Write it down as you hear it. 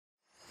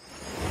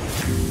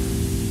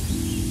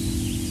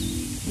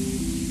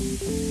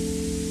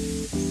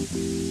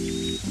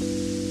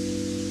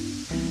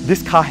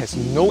This car has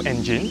no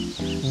engine,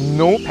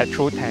 no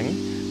petrol tank,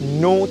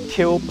 no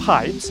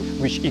tailpipes,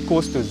 which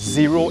equals to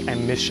zero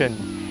emission,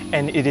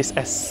 and it is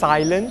as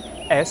silent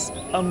as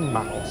a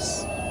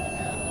mouse.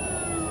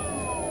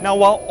 Now,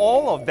 while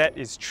all of that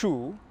is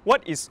true,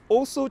 what is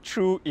also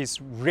true is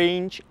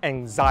range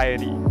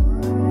anxiety.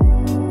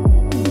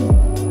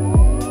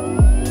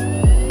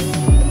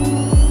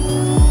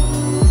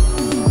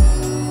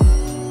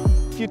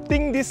 If you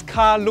think this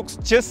car looks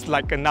just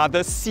like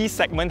another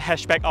C-segment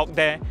hatchback out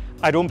there,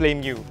 I don't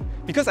blame you.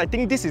 Because I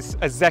think this is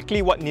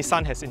exactly what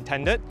Nissan has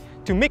intended,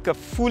 to make a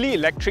fully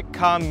electric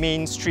car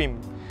mainstream,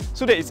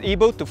 so that it's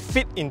able to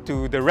fit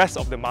into the rest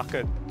of the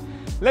market.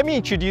 Let me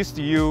introduce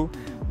to you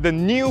the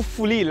new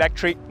fully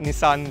electric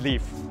Nissan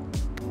LEAF.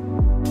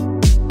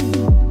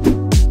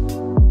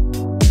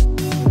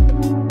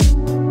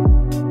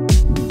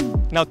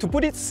 Now, to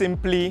put it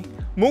simply,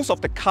 most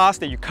of the cars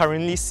that you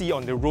currently see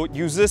on the road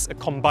uses a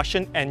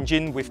combustion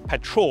engine with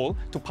petrol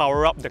to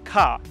power up the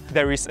car.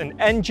 There is an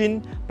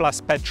engine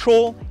plus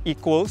petrol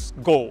equals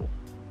go.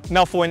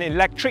 Now, for an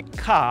electric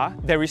car,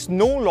 there is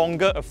no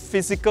longer a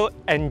physical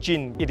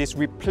engine. It is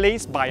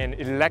replaced by an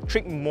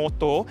electric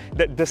motor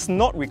that does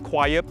not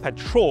require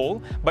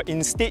petrol, but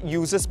instead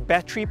uses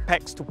battery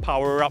packs to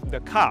power up the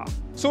car.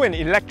 So an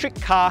electric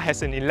car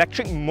has an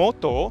electric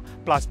motor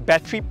plus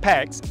battery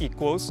packs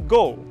equals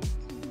go.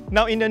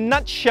 Now, in a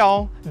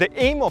nutshell, the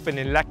aim of an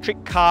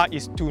electric car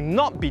is to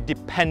not be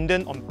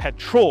dependent on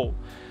petrol,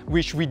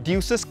 which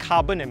reduces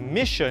carbon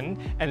emission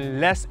and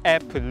less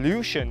air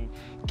pollution,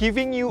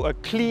 giving you a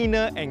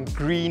cleaner and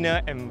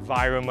greener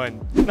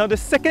environment. Now, the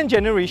second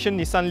generation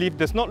Nissan LEAF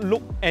does not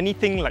look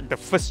anything like the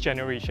first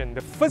generation. The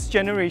first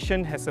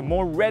generation has a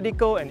more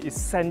radical and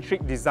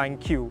eccentric design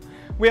cue,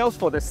 whereas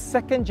for the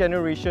second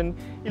generation,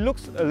 it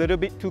looks a little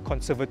bit too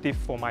conservative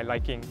for my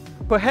liking.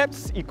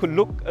 Perhaps it could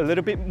look a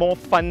little bit more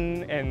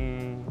fun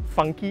and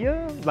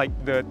funkier, like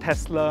the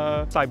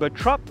Tesla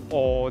Cybertruck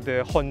or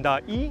the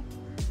Honda E.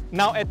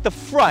 Now, at the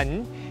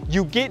front,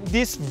 you get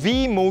this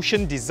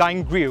V-motion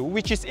design grille,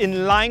 which is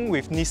in line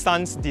with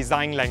Nissan's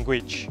design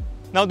language.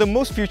 Now, the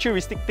most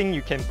futuristic thing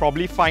you can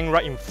probably find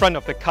right in front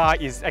of the car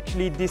is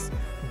actually this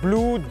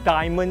blue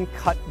diamond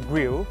cut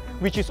grille,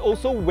 which is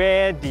also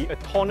where the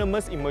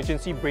autonomous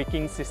emergency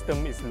braking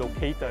system is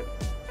located.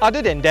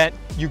 Other than that,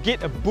 you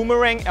get a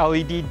boomerang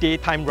LED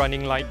daytime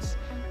running lights,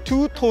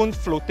 two-tone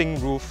floating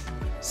roof,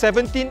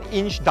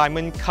 17-inch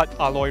diamond cut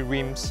alloy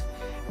rims,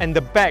 and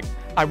the back,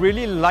 I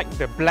really like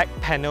the black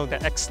panel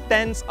that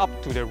extends up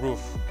to the roof.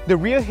 The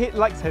rear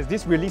headlights has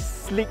this really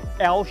sleek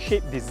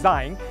L-shaped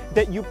design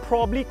that you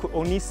probably could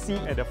only see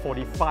at a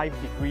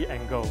 45-degree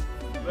angle.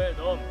 Where,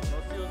 Dom?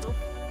 Not see also?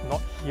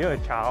 Not here,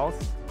 Charles.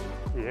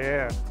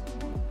 Yeah.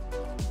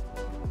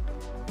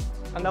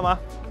 Andama.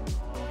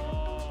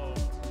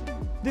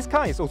 This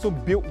car is also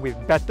built with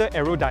better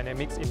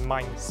aerodynamics in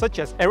mind, such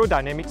as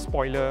aerodynamic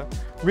spoiler,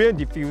 rear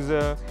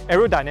diffuser,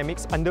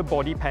 aerodynamics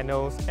underbody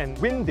panels, and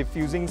wind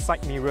diffusing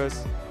side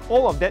mirrors,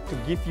 all of that to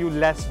give you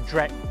less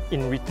drag,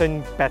 in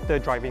return better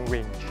driving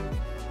range.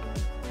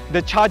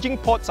 The charging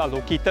ports are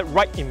located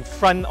right in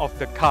front of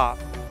the car.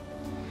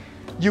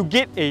 You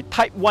get a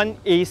Type 1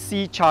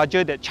 AC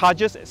charger that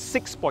charges at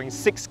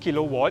 6.6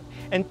 kilowatt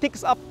and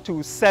takes up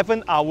to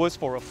 7 hours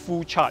for a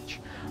full charge.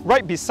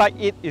 Right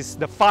beside it is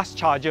the fast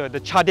charger,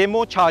 the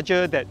CHAdeMO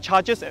charger that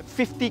charges at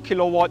 50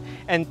 kilowatt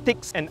and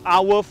takes an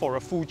hour for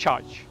a full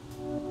charge.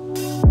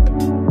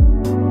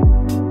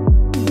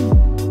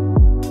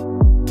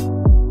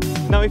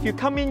 Now, if you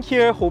come in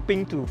here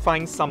hoping to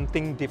find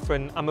something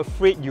different, I'm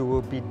afraid you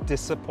will be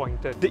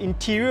disappointed. The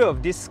interior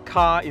of this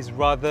car is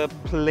rather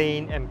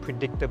plain and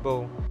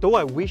predictable, though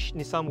I wish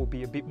Nissan would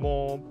be a bit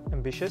more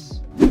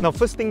ambitious. Now,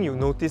 first thing you'll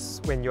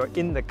notice when you're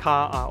in the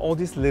car are all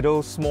these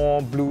little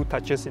small blue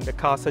touches in the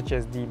car, such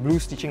as the blue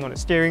stitching on the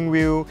steering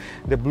wheel,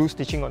 the blue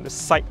stitching on the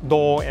side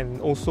door, and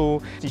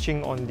also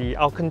stitching on the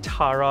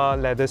Alcantara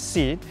leather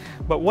seat.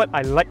 But what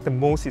I like the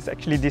most is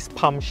actually this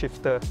pump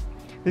shifter.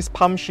 This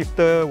pump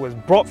shifter was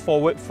brought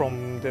forward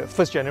from the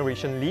first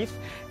generation LEAF,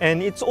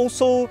 and it's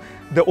also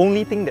the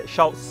only thing that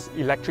shouts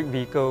electric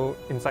vehicle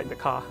inside the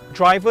car.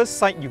 Driver's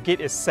side, you get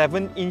a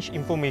 7-inch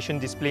information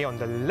display on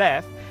the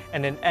left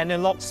and an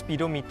analog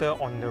speedometer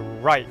on the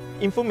right.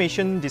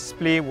 Information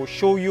display will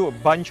show you a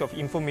bunch of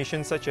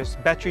information such as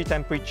battery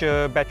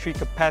temperature, battery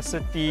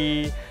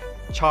capacity,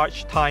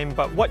 charge time,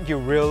 but what you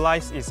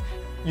realize is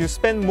you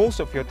spend most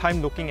of your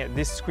time looking at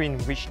this screen,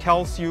 which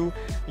tells you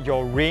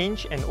your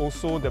range and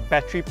also the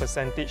battery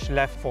percentage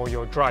left for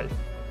your drive.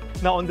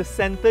 Now, on the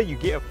center, you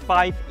get a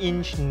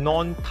 5-inch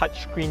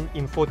non-touchscreen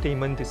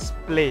infotainment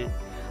display.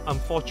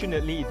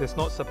 Unfortunately, it does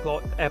not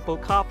support Apple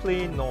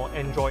CarPlay nor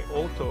Android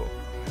Auto.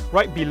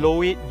 Right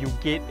below it, you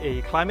get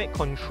a climate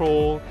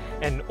control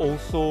and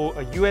also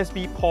a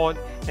USB port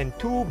and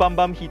 2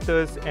 bum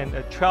heaters and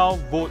a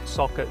 12-volt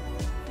socket.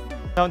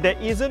 Now, there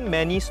isn't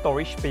many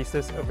storage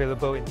spaces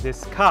available in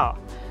this car.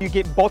 You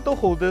get bottle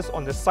holders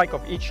on the side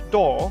of each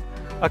door,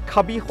 a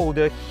cubby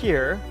holder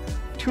here,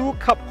 2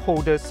 cup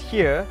holders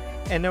here,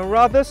 and a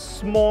rather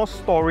small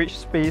storage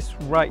space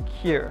right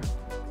here.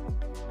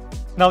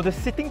 Now the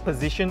sitting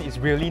position is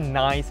really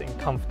nice and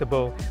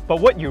comfortable, but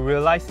what you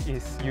realize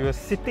is you're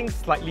sitting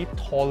slightly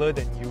taller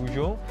than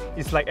usual.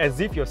 It's like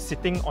as if you're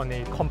sitting on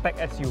a compact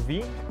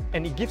SUV,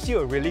 and it gives you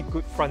a really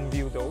good front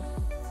view though.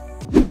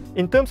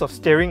 In terms of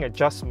steering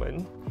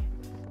adjustment,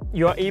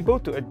 you are able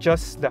to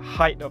adjust the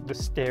height of the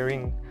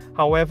steering.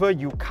 However,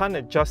 you can't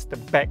adjust the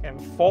back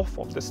and forth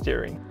of the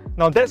steering.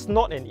 Now that's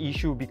not an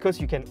issue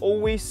because you can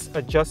always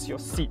adjust your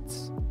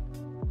seats.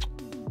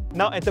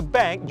 Now at the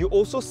back, you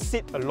also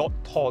sit a lot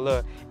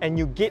taller and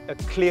you get a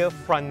clear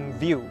front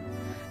view.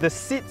 The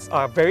seats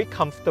are very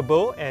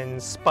comfortable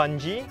and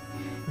spongy.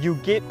 You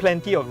get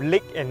plenty of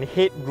leg and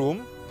head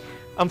room.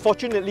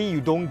 Unfortunately,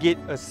 you don't get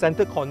a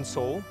center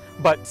console,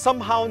 but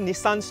somehow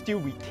Nissan still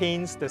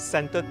retains the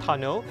center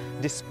tunnel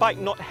despite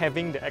not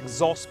having the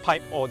exhaust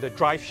pipe or the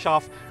drive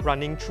shaft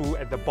running through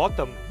at the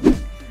bottom.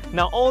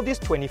 Now all these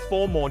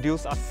 24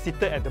 modules are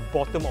seated at the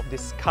bottom of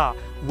this car,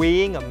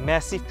 weighing a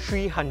massive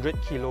 300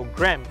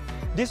 kg.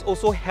 This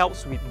also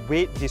helps with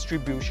weight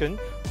distribution,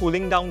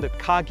 cooling down the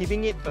car,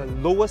 giving it a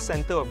lower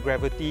center of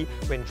gravity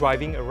when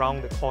driving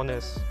around the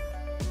corners.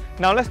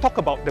 Now let's talk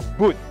about the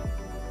boot.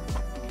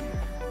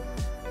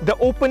 The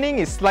opening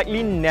is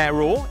slightly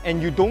narrow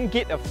and you don't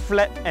get a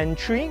flat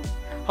entry.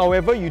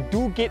 However, you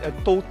do get a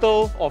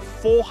total of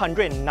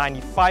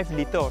 495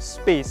 litres of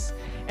space.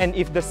 And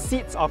if the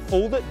seats are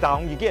folded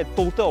down, you get a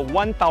total of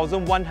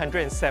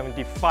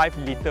 1,175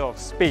 litres of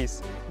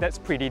space. That's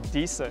pretty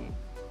decent.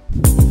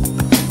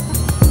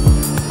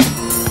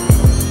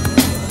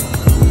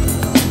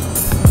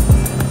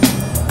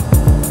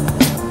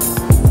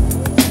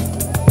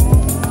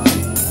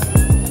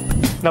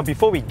 Now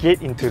before we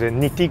get into the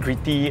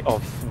nitty-gritty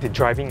of the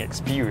driving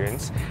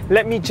experience,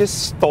 let me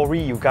just story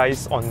you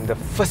guys on the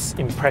first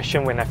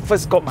impression when I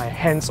first got my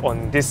hands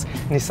on this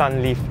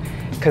Nissan LEAF.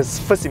 Because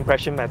first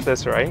impression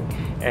matters, right?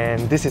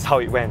 And this is how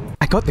it went.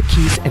 I got the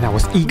keys and I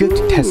was eager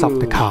to test out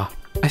the car.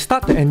 I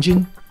start the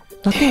engine,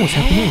 nothing was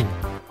happening.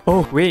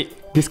 Oh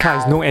wait, this car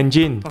has no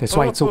engine, that's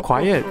why it's so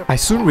quiet. I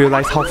soon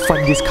realized how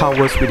fun this car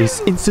was with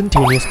its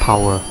instantaneous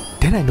power.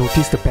 Then I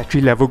noticed the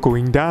battery level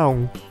going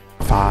down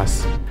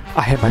fast.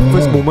 I had my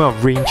first moment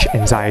of range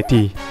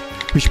anxiety,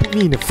 which put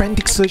me in a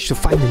frantic search to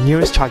find the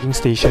nearest charging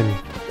station.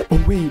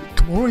 Oh wait,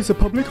 tomorrow is a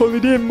public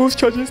holiday and most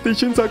charging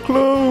stations are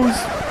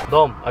closed.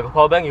 Dom, I got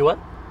power bank, you want?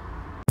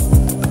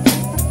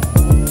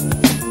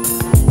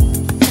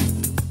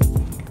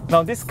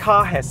 Now this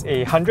car has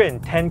a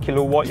 110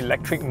 kilowatt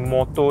electric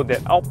motor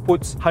that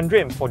outputs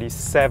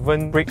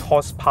 147 brake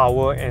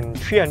horsepower and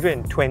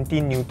 320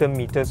 Newton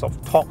meters of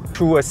torque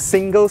through a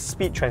single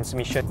speed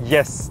transmission.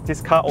 Yes, this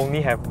car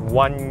only has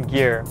one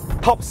gear.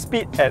 Top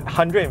speed at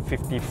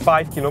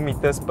 155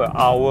 kilometers per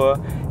hour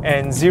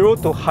and 0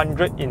 to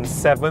 100 in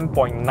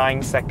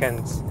 7.9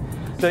 seconds.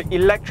 The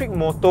electric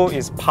motor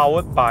is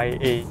powered by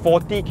a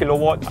 40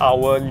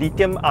 kilowatt-hour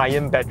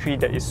lithium-ion battery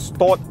that is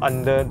stored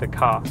under the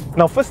car.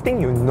 Now, first thing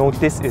you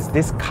notice is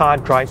this car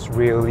drives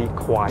really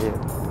quiet.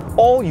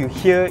 All you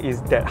hear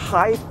is that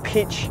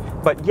high-pitched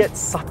but yet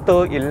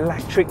subtle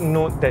electric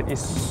note that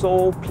is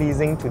so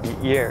pleasing to the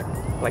ear.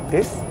 Like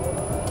this.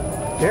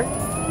 Here.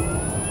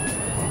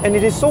 And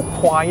it is so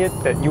quiet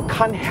that you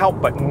can't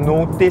help but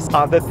notice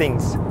other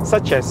things,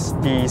 such as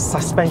the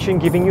suspension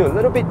giving you a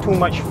little bit too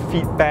much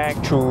feedback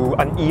through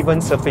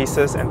uneven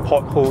surfaces and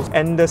potholes,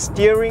 and the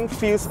steering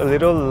feels a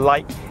little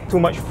light, too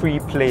much free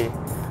play.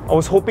 I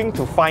was hoping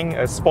to find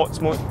a sports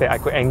mode that I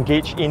could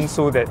engage in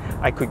so that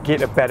I could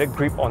get a better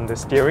grip on the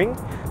steering.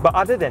 But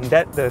other than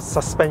that, the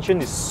suspension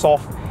is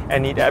soft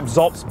and it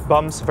absorbs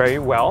bumps very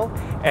well,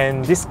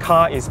 and this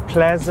car is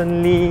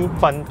pleasantly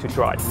fun to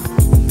drive.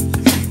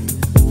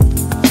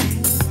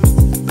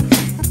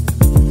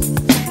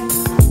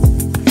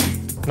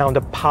 Now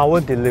the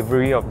power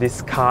delivery of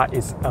this car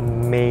is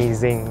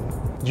amazing.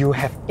 You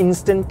have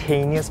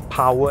instantaneous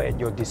power at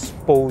your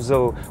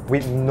disposal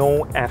with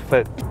no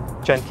effort.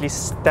 Gently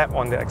step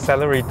on the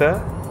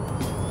accelerator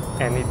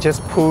and it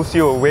just pulls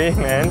you away,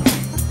 man.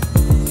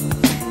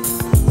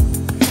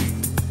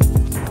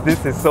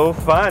 This is so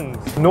fun.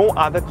 No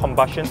other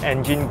combustion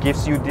engine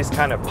gives you this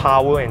kind of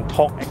power and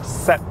torque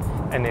except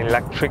an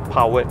electric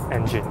powered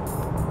engine.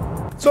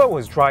 So I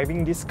was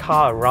driving this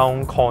car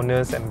around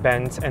corners and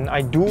bends and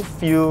I do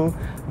feel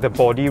the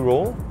body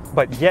roll,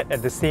 but yet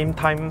at the same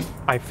time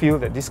I feel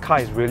that this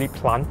car is really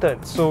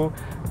planted. So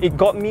it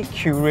got me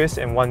curious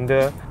and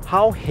wonder,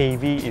 how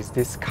heavy is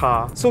this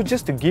car? So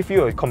just to give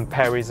you a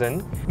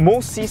comparison,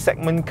 most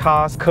C-segment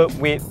cars curb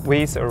weight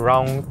weighs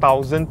around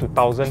 1000 to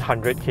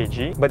 1100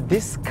 kg, but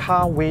this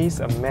car weighs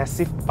a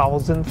massive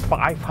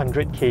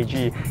 1500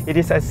 kg. It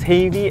is as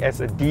heavy as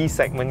a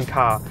D-segment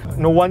car.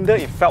 No wonder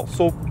it felt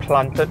so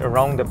planted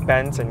around the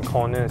bends and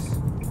corners.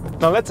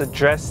 Now let's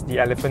address the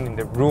elephant in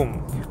the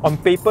room. On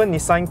paper,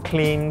 Nissan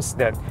claims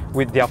that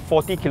with their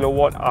 40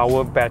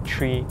 kilowatt-hour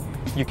battery,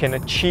 you can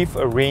achieve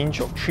a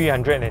range of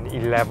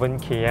 311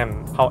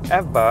 km.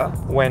 However,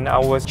 when I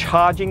was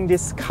charging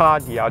this car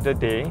the other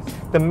day,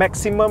 the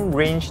maximum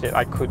range that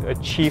I could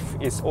achieve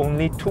is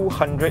only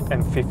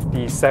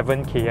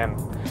 257 km.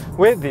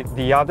 Where did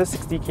the other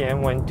 60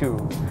 km went to?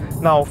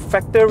 Now,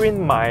 factor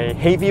in my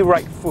heavy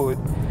ride foot,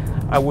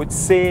 I would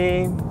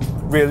say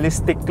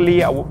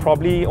realistically I would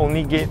probably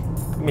only get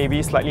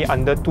maybe slightly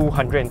under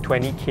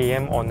 220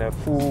 km on a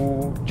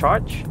full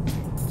charge.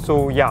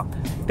 So yeah,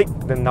 take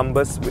the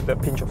numbers with a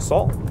pinch of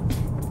salt.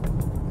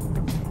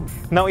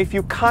 Now, if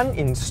you can't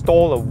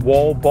install a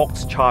wall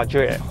box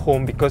charger at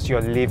home because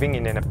you're living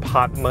in an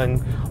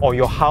apartment or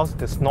your house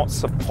does not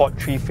support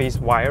three-phase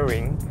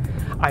wiring,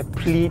 I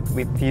plead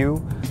with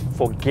you,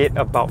 forget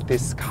about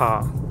this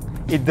car.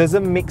 It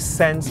doesn't make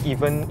sense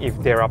even if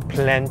there are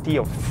plenty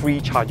of free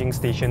charging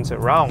stations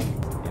around.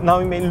 Now,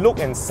 it may look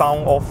and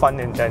sound all fun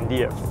and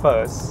dandy at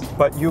first,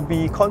 but you'll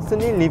be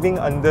constantly living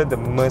under the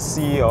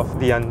mercy of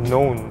the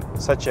unknown,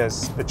 such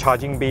as the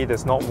charging bay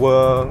does not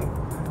work,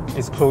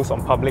 it's closed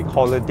on public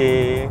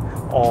holiday,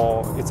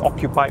 or it's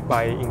occupied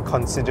by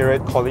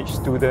inconsiderate college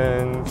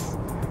students.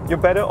 You're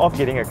better off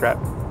getting a Grab.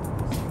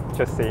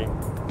 Just saying.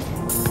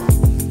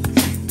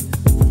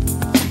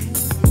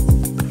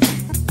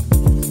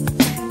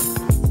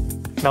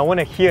 Now, want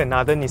to hear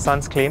another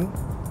Nissan's claim?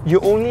 You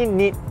only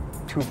need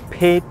to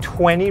pay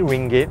 20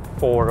 ringgit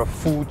for a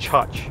full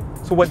charge.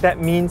 So what that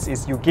means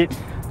is you get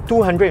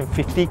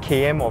 250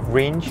 km of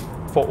range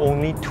for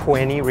only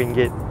 20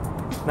 ringgit.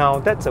 Now,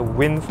 that's a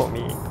win for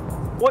me.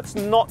 What's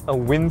not a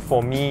win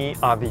for me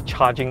are the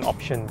charging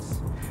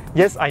options.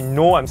 Yes, I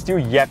know I'm still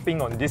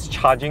yapping on this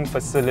charging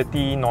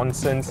facility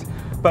nonsense,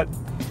 but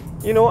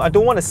you know, I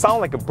don't want to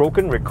sound like a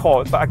broken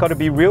record, but I gotta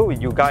be real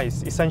with you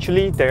guys.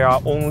 Essentially, there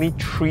are only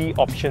 3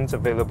 options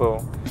available.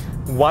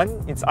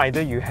 One, it's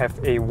either you have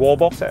a wall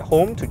box at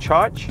home to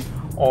charge,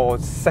 or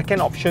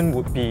second option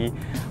would be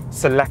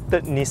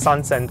selected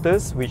Nissan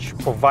centers which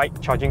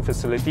provide charging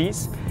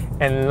facilities.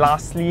 And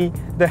lastly,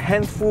 the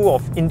handful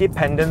of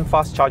independent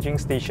fast charging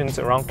stations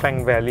around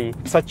Klang Valley,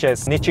 such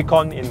as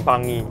Nichicon in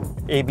Bangi,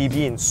 ABB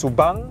in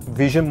Subang,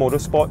 Vision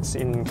Motorsports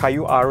in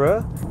Kayu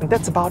Ara, and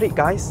that's about it,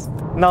 guys.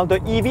 Now,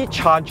 the EV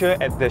charger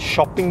at the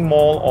shopping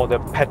mall or the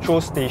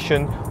petrol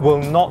station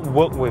will not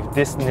work with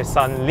this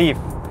Nissan LEAF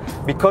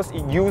because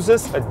it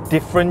uses a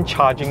different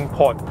charging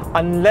port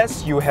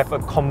unless you have a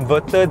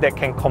converter that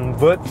can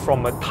convert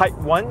from a Type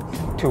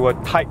 1 to a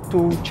Type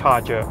 2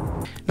 charger.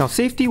 Now,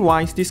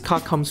 safety-wise, this car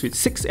comes with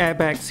 6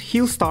 airbags,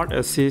 hill start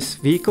assist,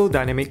 vehicle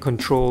dynamic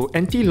control,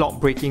 anti-lock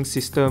braking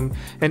system,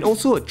 and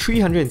also a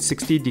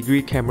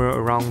 360-degree camera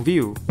around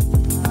view.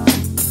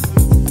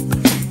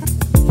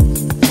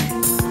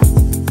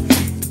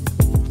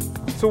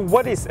 So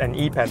what is an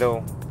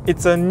e-pedal?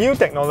 It's a new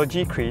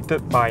technology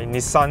created by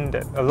Nissan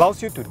that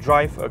allows you to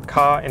drive a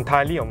car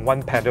entirely on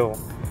one pedal.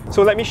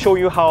 So let me show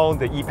you how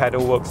the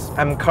e-pedal works.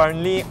 I'm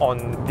currently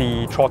on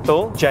the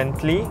throttle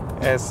gently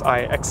as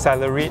I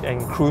accelerate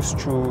and cruise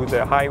through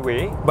the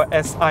highway. But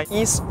as I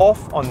ease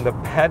off on the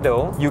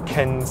pedal, you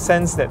can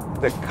sense that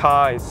the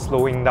car is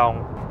slowing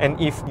down. And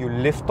if you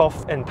lift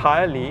off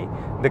entirely,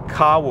 the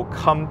car will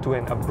come to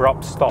an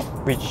abrupt stop,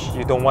 which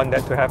you don't want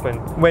that to happen.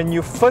 When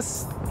you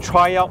first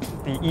try out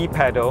the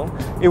e-pedal,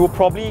 it will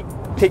probably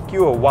take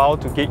you a while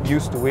to get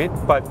used to it,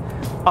 but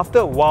after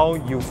a while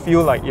you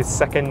feel like it's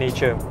second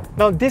nature.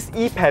 Now, this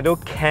e-pedal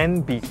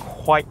can be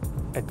quite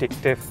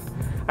addictive.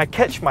 I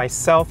catch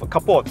myself a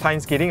couple of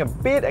times getting a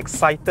bit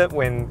excited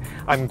when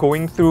I'm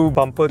going through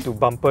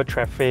bumper-to-bumper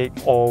traffic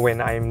or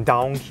when I'm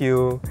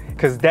downhill,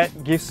 because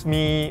that gives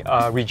me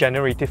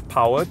regenerative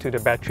power to the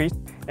battery.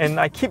 And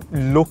I keep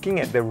looking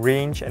at the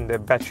range and the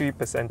battery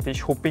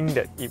percentage, hoping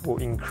that it will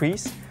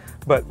increase.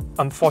 But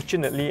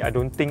unfortunately, I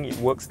don't think it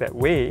works that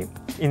way.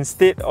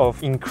 Instead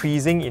of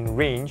increasing in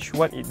range,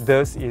 what it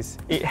does is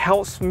it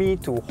helps me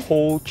to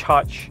hold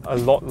charge a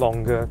lot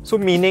longer. So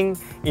meaning,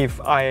 if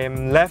I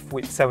am left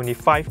with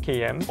 75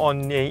 km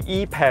on an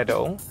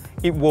e-pedal,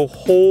 it will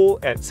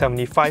hold at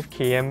 75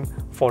 km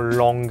for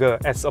longer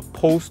as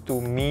opposed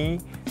to me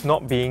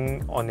not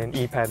being on an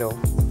e-pedal.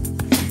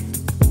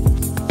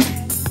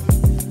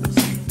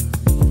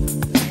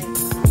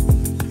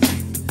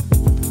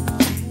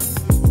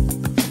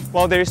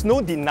 While there is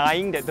no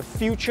denying that the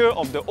future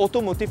of the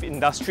automotive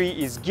industry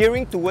is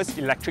gearing towards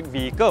electric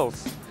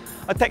vehicles,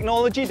 a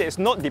technology that is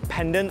not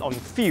dependent on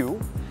fuel,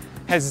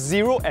 has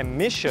zero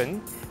emission,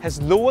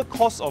 has lower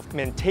cost of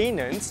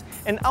maintenance,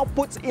 and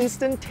outputs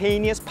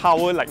instantaneous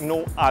power like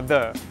no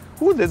other.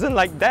 Who doesn't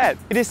like that?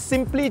 It is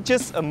simply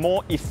just a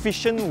more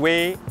efficient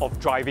way of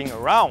driving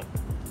around.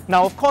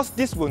 Now, of course,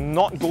 this will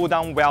not go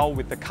down well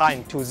with the car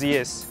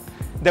enthusiasts.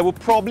 They will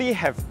probably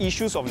have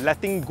issues of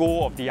letting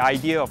go of the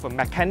idea of a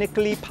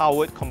mechanically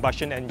powered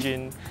combustion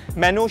engine,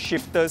 manual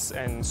shifters,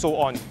 and so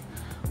on.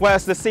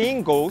 Whereas the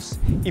saying goes,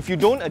 if you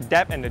don't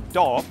adapt and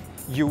adopt,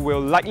 you will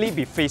likely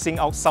be phasing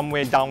out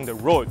somewhere down the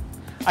road.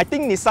 I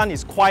think Nissan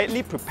is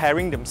quietly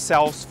preparing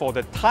themselves for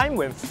the time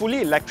when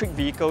fully electric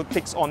vehicle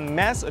takes on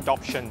mass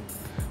adoption,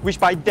 which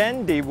by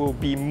then they will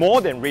be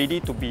more than ready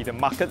to be the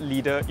market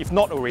leader, if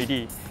not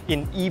already,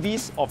 in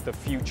EVs of the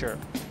future.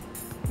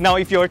 Now,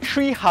 if you're a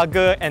tree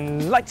hugger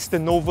and likes the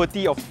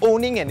novelty of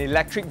owning an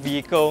electric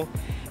vehicle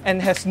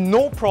and has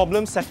no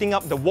problem setting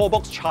up the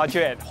wallbox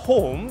charger at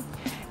home,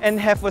 and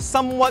have a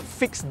somewhat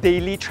fixed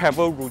daily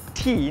travel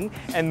routine,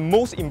 and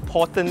most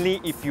importantly,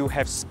 if you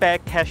have spare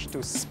cash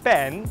to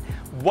spend,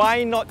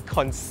 why not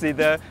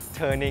consider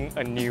turning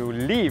a new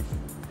Leaf?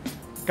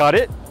 Got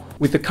it?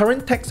 With the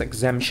current tax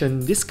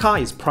exemption, this car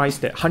is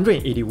priced at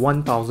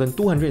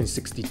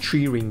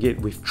 181,263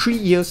 ringgit with 3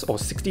 years or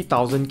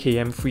 60,000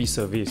 km free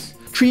service,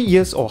 3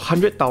 years or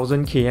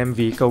 100,000 km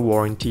vehicle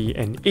warranty,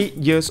 and 8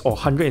 years or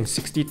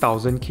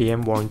 160,000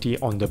 km warranty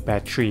on the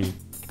battery.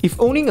 If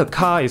owning a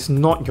car is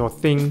not your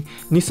thing,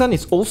 Nissan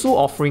is also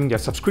offering their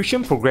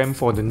subscription program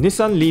for the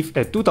Nissan Leaf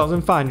at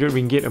 2,500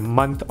 ringgit a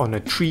month on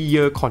a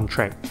 3-year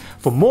contract.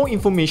 For more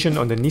information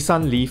on the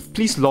Nissan Leaf,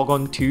 please log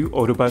on to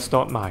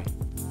AutoBuzz.my.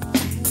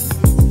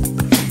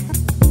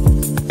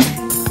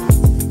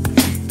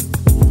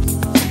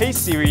 Hey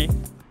Siri,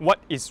 what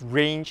is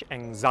range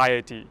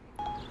anxiety?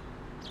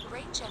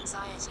 Range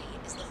anxiety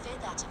is the fear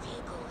that a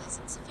vehicle has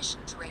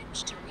insufficient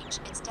range to reach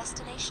its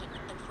destination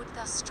and would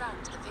thus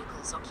strand the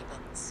vehicle's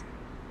occupants.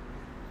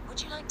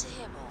 Would you like to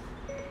hear more?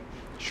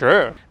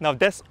 Sure. Now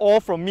that's all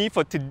from me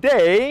for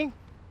today.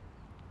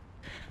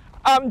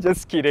 I'm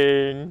just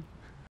kidding.